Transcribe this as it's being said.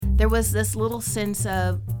there was this little sense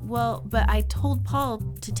of, well, but I told Paul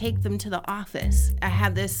to take them to the office. I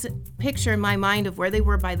had this picture in my mind of where they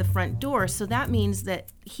were by the front door, so that means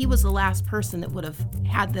that he was the last person that would have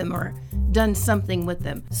had them or done something with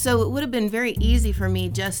them. So it would have been very easy for me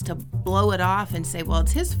just to blow it off and say, well,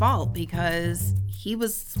 it's his fault because he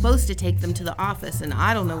was supposed to take them to the office and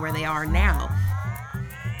I don't know where they are now.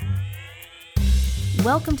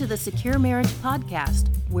 Welcome to the Secure Marriage Podcast,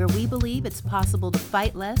 where we believe it's possible to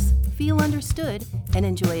fight less, feel understood, and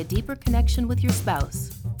enjoy a deeper connection with your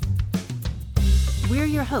spouse. We're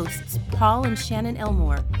your hosts, Paul and Shannon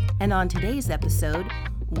Elmore, and on today's episode,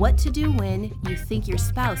 what to do when you think your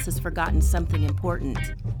spouse has forgotten something important.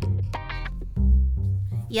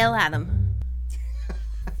 Yell at them.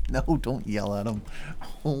 No, don't yell at them.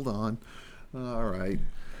 Hold on. All right.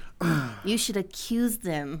 You should accuse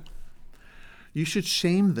them. You should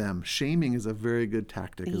shame them. Shaming is a very good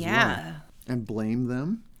tactic as well. And blame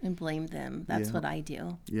them. And blame them. That's what I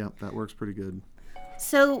do. Yeah, that works pretty good.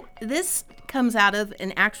 So this comes out of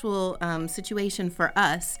an actual situation for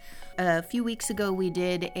us. A few weeks ago, we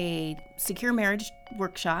did a secure marriage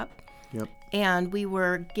workshop. Yep. And we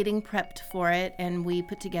were getting prepped for it, and we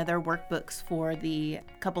put together workbooks for the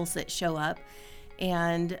couples that show up.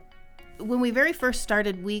 And when we very first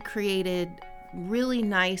started, we created really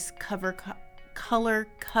nice color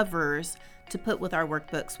covers to put with our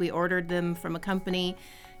workbooks. We ordered them from a company,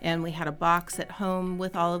 and we had a box at home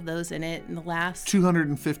with all of those in it. In the last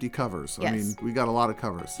 250 covers. Yes. I mean, we got a lot of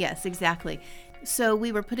covers. Yes, exactly. So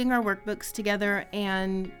we were putting our workbooks together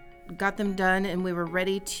and got them done, and we were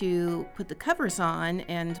ready to put the covers on,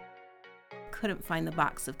 and couldn't find the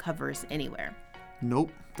box of covers anywhere.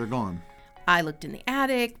 Nope, they're gone. I looked in the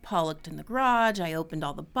attic, Paul looked in the garage, I opened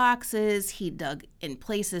all the boxes, he dug in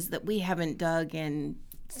places that we haven't dug in,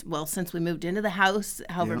 well, since we moved into the house,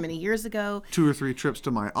 however many years ago. 2 or 3 trips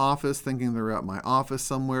to my office, thinking they're at my office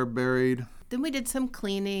somewhere buried. Then we did some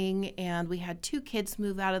cleaning, and we had 2 kids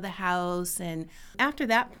move out of the house, and after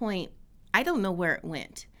that point, I don't know where it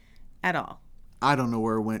went at all. I don't know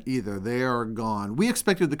where it went either. They are gone. We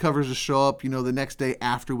expected the covers to show up, the next day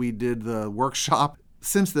after we did the workshop.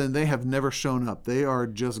 Since then, they have never shown up. They are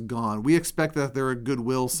just gone. We expect that they're at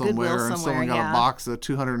Goodwill somewhere and someone got a box of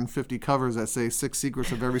 250 covers that say 6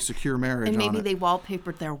 secrets of every secure marriage on it. And maybe they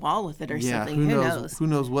wallpapered their wall with it or something. Who knows? Who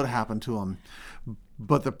knows what happened to them.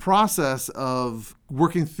 But the process of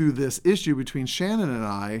working through this issue between Shannon and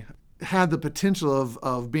I had the potential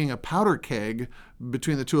of being a powder keg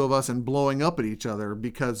between the two of us and blowing up at each other,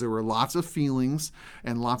 because there were lots of feelings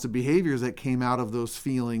and lots of behaviors that came out of those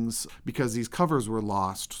feelings because these covers were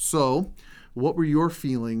lost. So what were your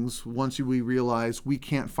feelings once we realized we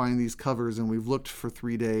can't find these covers and we've looked for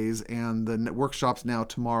 3 days and the workshop's now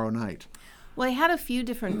tomorrow night? Well, I had a few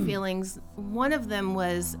different feelings. One of them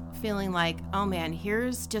was feeling like, oh man,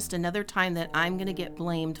 here's just another time that I'm going to get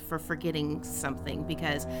blamed for forgetting something,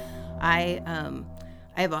 because I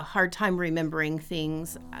have a hard time remembering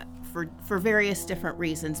things for various different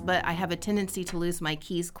reasons, but I have a tendency to lose my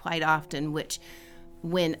keys quite often, which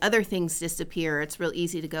when other things disappear, it's real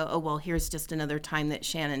easy to go, oh, well, here's just another time that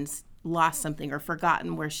Shannon's lost something or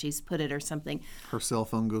forgotten where she's put it or something. Her cell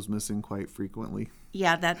phone goes missing quite frequently.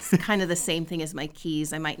 Yeah, that's kind of the same thing as my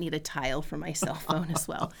keys. I might need a tile for my cell phone as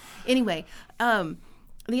well. Anyway,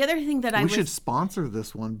 the other thing that we should sponsor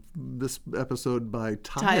this episode by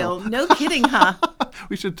Tile. No kidding, huh?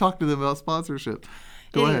 We should talk to them about sponsorship.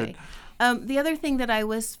 Go ahead. The other thing that I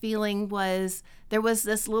was feeling was there was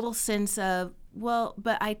this little sense of, well,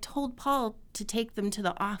 but I told Paul to take them to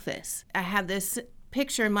the office. I had this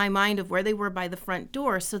picture in my mind of where they were by the front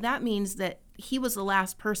door, so that means that he was the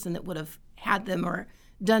last person that would have had them or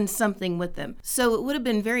done something with them. So it would have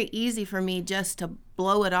been very easy for me just to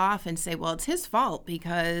blow it off and say, well, it's his fault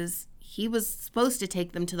because he was supposed to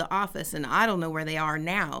take them to the office and I don't know where they are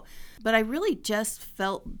now. But I really just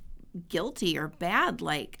felt guilty or bad,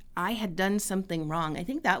 like I had done something wrong. I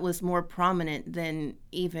think that was more prominent than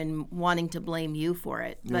even wanting to blame you for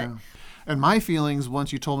it. But yeah. And my feelings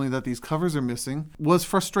once you told me that these covers are missing was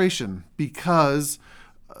frustration, because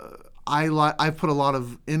I put a lot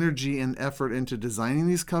of energy and effort into designing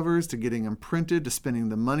these covers, to getting them printed, to spending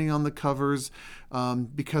the money on the covers,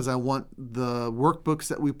 because I want the workbooks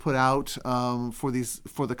that we put out for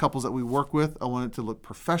the couples that we work with. I want it to look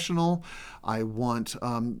professional. I want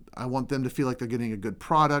them to feel like they're getting a good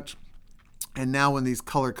product. And now when these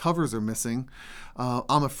color covers are missing,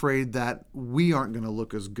 I'm afraid that we aren't going to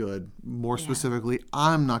look as good. More specifically,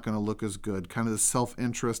 I'm not going to look as good. Kind of the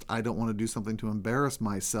self-interest. I don't want to do something to embarrass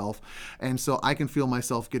myself. And so I can feel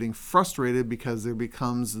myself getting frustrated because there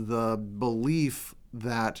becomes the belief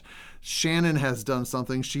that Shannon has done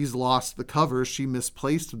something. She's lost the covers. She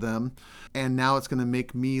misplaced them. And now it's going to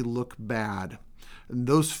make me look bad. And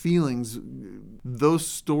those feelings, those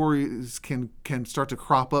stories can start to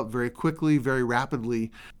crop up very quickly, very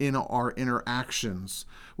rapidly in our interactions,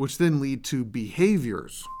 which then lead to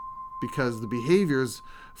behaviors. Because the behaviors,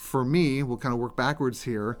 for me, we'll kind of work backwards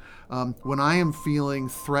here. When I am feeling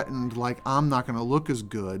threatened, like I'm not going to look as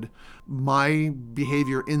good, my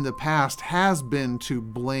behavior in the past has been to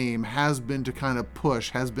blame, has been to kind of push,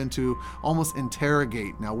 has been to almost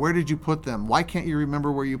interrogate. Now, where did you put them? Why can't you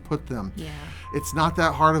remember where you put them? Yeah. It's not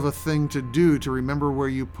that hard of a thing to do to remember where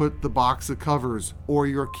you put the box of covers or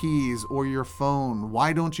your keys or your phone.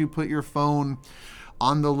 Why don't you put your phone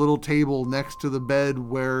on the little table next to the bed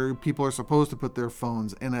where people are supposed to put their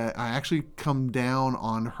phones? And I actually come down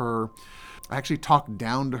on her. I actually talk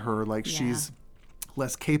down to her like she's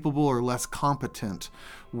less capable or less competent,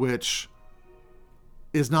 which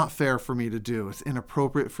is not fair for me to do. It's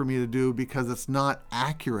inappropriate for me to do because it's not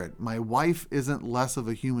accurate. My wife isn't less of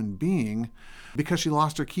a human being because she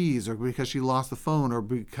lost her keys or because she lost the phone or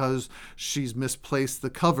because she's misplaced the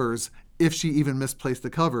covers. If she even misplaced the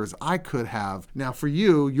covers, I could have. Now for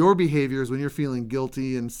you, your behaviors when you're feeling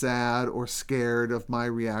guilty and sad or scared of my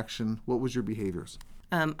reaction, what was your behaviors?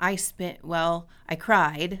 I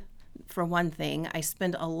cried, for one thing. I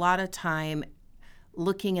spent a lot of time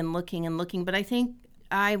looking and looking and looking, but I think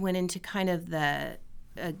I went into kind of a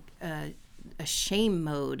shame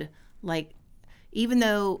mode. Like, even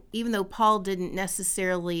though Paul didn't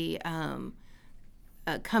necessarily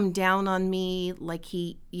come down on me like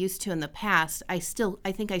he used to in the past, I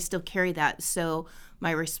think I still carry that. So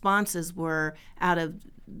my responses were out of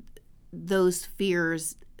those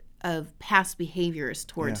fears of past behaviors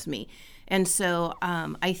towards me. And so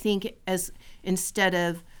I think instead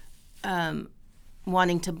of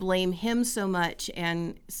wanting to blame him so much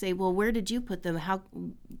and say, well, where did you put them?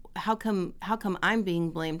 How come I'm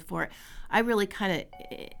being blamed for it? I really kind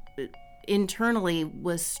of internally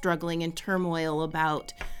was struggling in turmoil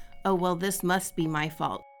about, oh, well, this must be my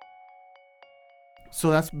fault.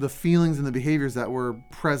 So that's the feelings and the behaviors that were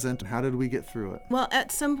present. How did we get through it? Well,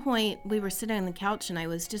 at some point we were sitting on the couch and I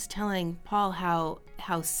was just telling Paul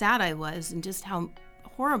how sad I was and just how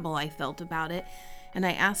horrible I felt about it. And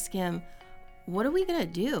I asked him, what are we going to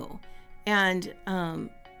do? And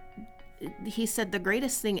he said the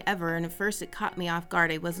greatest thing ever. And at first it caught me off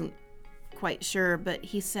guard. I wasn't quite sure, but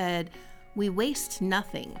he said, we waste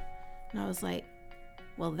nothing. And I was like,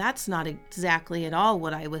 well, that's not exactly at all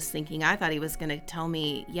what I was thinking. I thought he was going to tell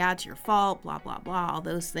me, yeah, it's your fault, blah, blah, blah, all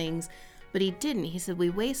those things. But he didn't. He said, we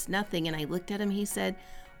waste nothing. And I looked at him. He said,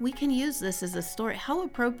 we can use this as a story. How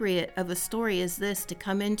appropriate of a story is this to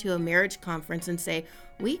come into a marriage conference and say,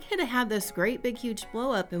 we could have had this great big huge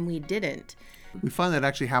blow up and we didn't. We find that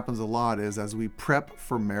actually happens a lot is as we prep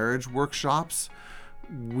for marriage workshops,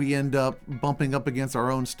 we end up bumping up against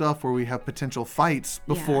our own stuff where we have potential fights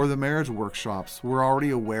before the marriage workshops. We're already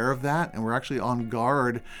aware of that and we're actually on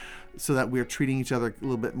guard so that we're treating each other a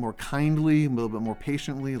little bit more kindly, a little bit more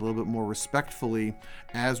patiently, a little bit more respectfully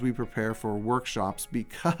as we prepare for workshops.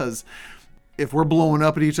 Because if we're blowing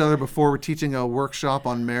up at each other before we're teaching a workshop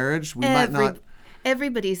on marriage, we might not...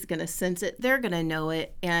 Everybody's going to sense it. They're going to know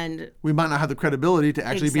it. And we might not have the credibility to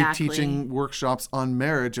actually be teaching workshops on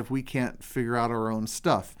marriage if we can't figure out our own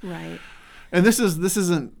stuff. Right. And this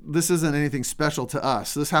isn't anything special to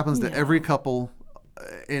us. This happens to every couple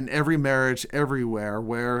in every marriage everywhere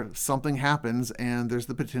where something happens and there's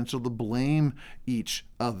the potential to blame each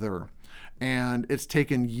other. And it's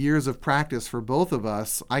taken years of practice for both of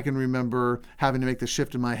us. I can remember having to make the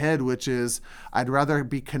shift in my head, which is I'd rather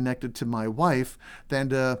be connected to my wife than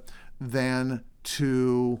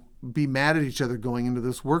to be mad at each other going into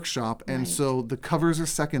this workshop. And so the covers are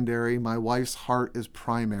secondary. My wife's heart is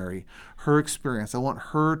primary. Her experience. I want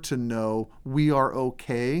her to know we are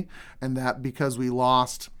okay, and that because we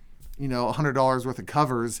lost, $100 worth of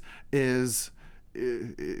covers is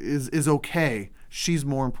okay. She's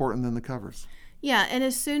more important than the covers. Yeah, and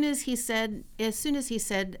as soon as he said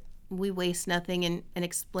we waste nothing and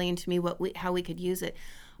explained to me how we could use it,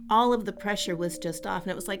 all of the pressure was just off.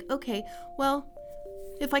 And it was like, okay, well,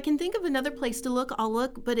 if I can think of another place to look, I'll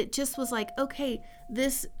look. But it just was like, okay,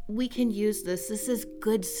 we can use this. This is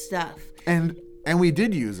good stuff. And we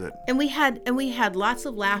did use it. And we had lots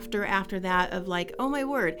of laughter after that of like, oh my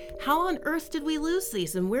word, how on earth did we lose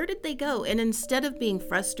these and where did they go? And instead of being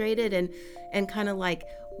frustrated and kind of like,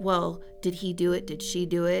 well, did he do it? Did she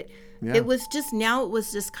do it? Yeah. It was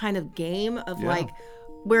just kind of game of like,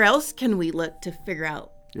 where else can we look to figure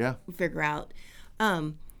out?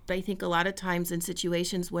 But I think a lot of times in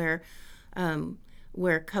situations where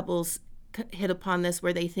where couples hit upon this,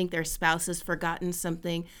 where they think their spouse has forgotten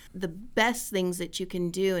something. The best things that you can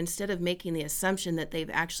do, instead of making the assumption that they've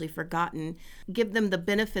actually forgotten, give them the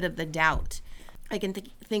benefit of the doubt. I can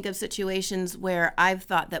think of situations where I've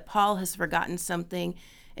thought that Paul has forgotten something,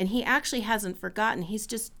 and he actually hasn't forgotten. He's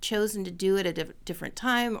just chosen to do it at a different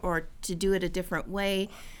time or to do it a different way.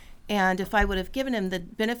 And if I would have given him the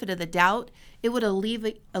benefit of the doubt, it would have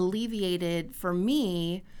alleviated for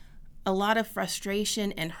me a lot of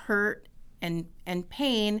frustration and hurt and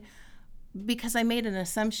pain, because I made an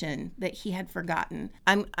assumption that he had forgotten.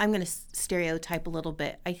 I'm going to stereotype a little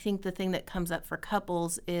bit. I think the thing that comes up for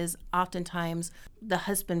couples is oftentimes the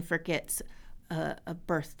husband forgets a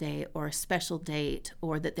birthday or a special date,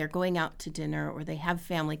 or that they're going out to dinner, or they have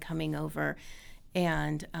family coming over,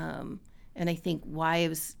 and I think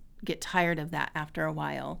wives get tired of that after a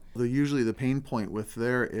while. Usually the pain point with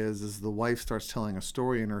there is the wife starts telling a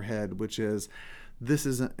story in her head, which is, this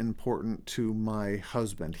isn't important to my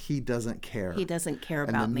husband. He doesn't care. He doesn't care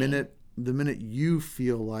about me. And the minute you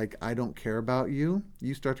feel like I don't care about you,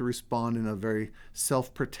 you start to respond in a very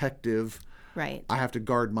self-protective, right. I have to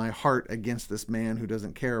guard my heart against this man who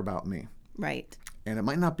doesn't care about me. Right. And it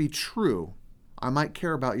might not be true. I might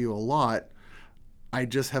care about you a lot. I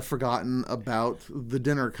just have forgotten about the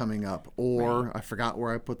dinner coming up, or right. I forgot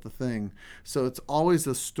where I put the thing. So it's always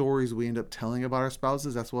the stories we end up telling about our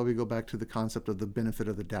spouses. That's why we go back to the concept of the benefit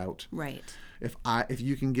of the doubt. Right. If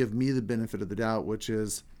you can give me the benefit of the doubt, which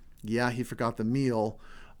is, yeah, he forgot the meal,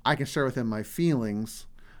 I can share with him my feelings,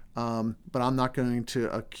 but I'm not going to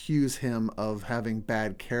accuse him of having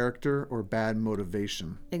bad character or bad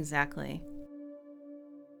motivation. Exactly.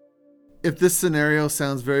 If this scenario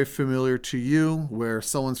sounds very familiar to you, where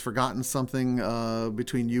someone's forgotten something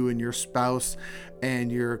between you and your spouse,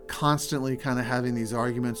 and you're constantly kind of having these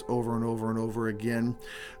arguments over and over and over again,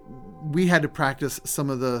 we had to practice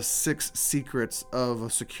some of the 6 secrets of a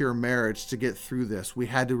secure marriage to get through this. We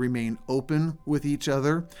had to remain open with each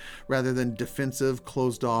other rather than defensive,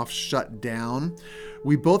 closed off, shut down.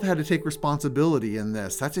 We both had to take responsibility in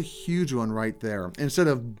this. That's a huge one right there. Instead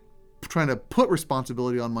of trying to put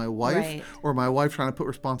responsibility on my wife, right, or my wife trying to put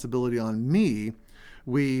responsibility on me,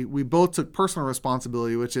 we both took personal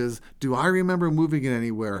responsibility, which is, do I remember moving it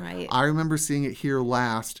anywhere? Right. I remember seeing it here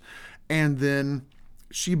last. And then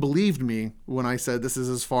she believed me when I said, this is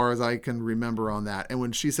as far as I can remember on that. And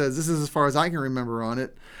when she says, this is as far as I can remember on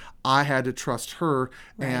it, I had to trust her.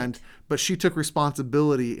 Right. But she took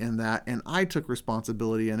responsibility in that, and I took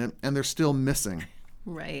responsibility in it, and they're still missing.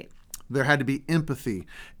 Right. There had to be empathy.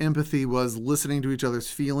 Empathy was listening to each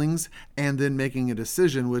other's feelings and then making a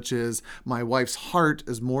decision, which is, my wife's heart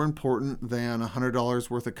is more important than $100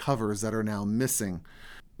 worth of covers that are now missing.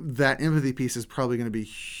 That empathy piece is probably going to be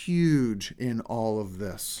huge in all of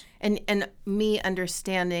this. And me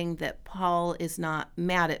understanding that Paul is not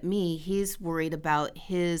mad at me. He's worried about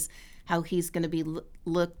how he's going to be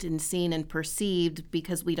looked and seen and perceived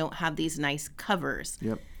because we don't have these nice covers.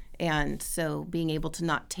 Yep. And so being able to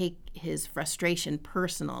not take his frustration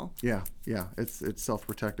personal. Yeah. It's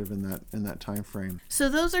self-protective in that time frame. So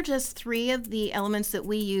those are just 3 of the elements that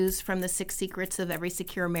we use from the 6 Secrets of Every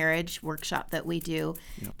Secure Marriage workshop that we do.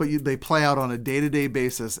 Yeah. But they play out on a day-to-day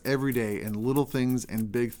basis every day in little things and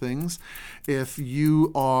big things. If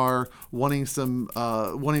you are wanting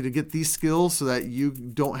to get these skills so that you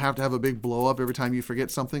don't have to have a big blow up every time you forget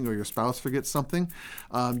something or your spouse forgets something,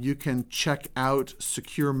 you can check out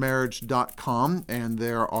securemarriage.com, and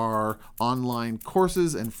there are online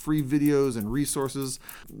courses and free videos and resources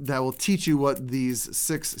that will teach you what these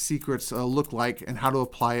 6 secrets look like and how to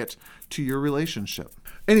apply it to your relationship.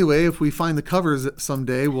 Anyway, if we find the covers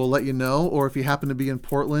someday, we'll let you know. Or if you happen to be in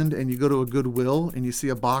Portland and you go to a Goodwill and you see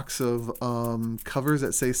a box of covers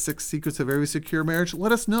that say 6 Secrets of Every Secure Marriage,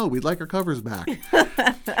 let us know. We'd like our covers back.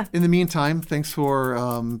 In the meantime, thanks for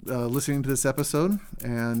listening to this episode,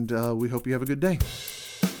 and we hope you have a good day.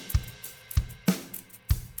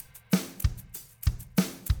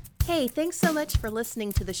 Hey, thanks so much for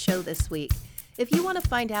listening to the show this week. If you want to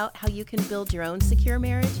find out how you can build your own secure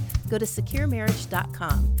marriage, go to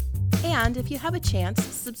securemarriage.com. And if you have a chance,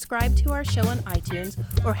 subscribe to our show on iTunes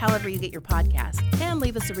or however you get your podcast, and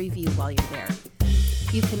leave us a review while you're there.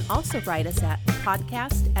 You can also write us at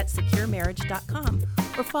podcast@securemarriage.com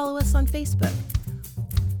or follow us on Facebook.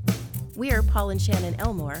 We are Paul and Shannon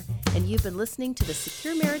Elmore, and you've been listening to the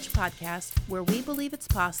Secure Marriage Podcast, where we believe it's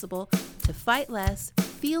possible to fight less,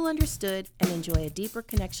 feel understood, and enjoy a deeper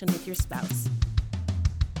connection with your spouse.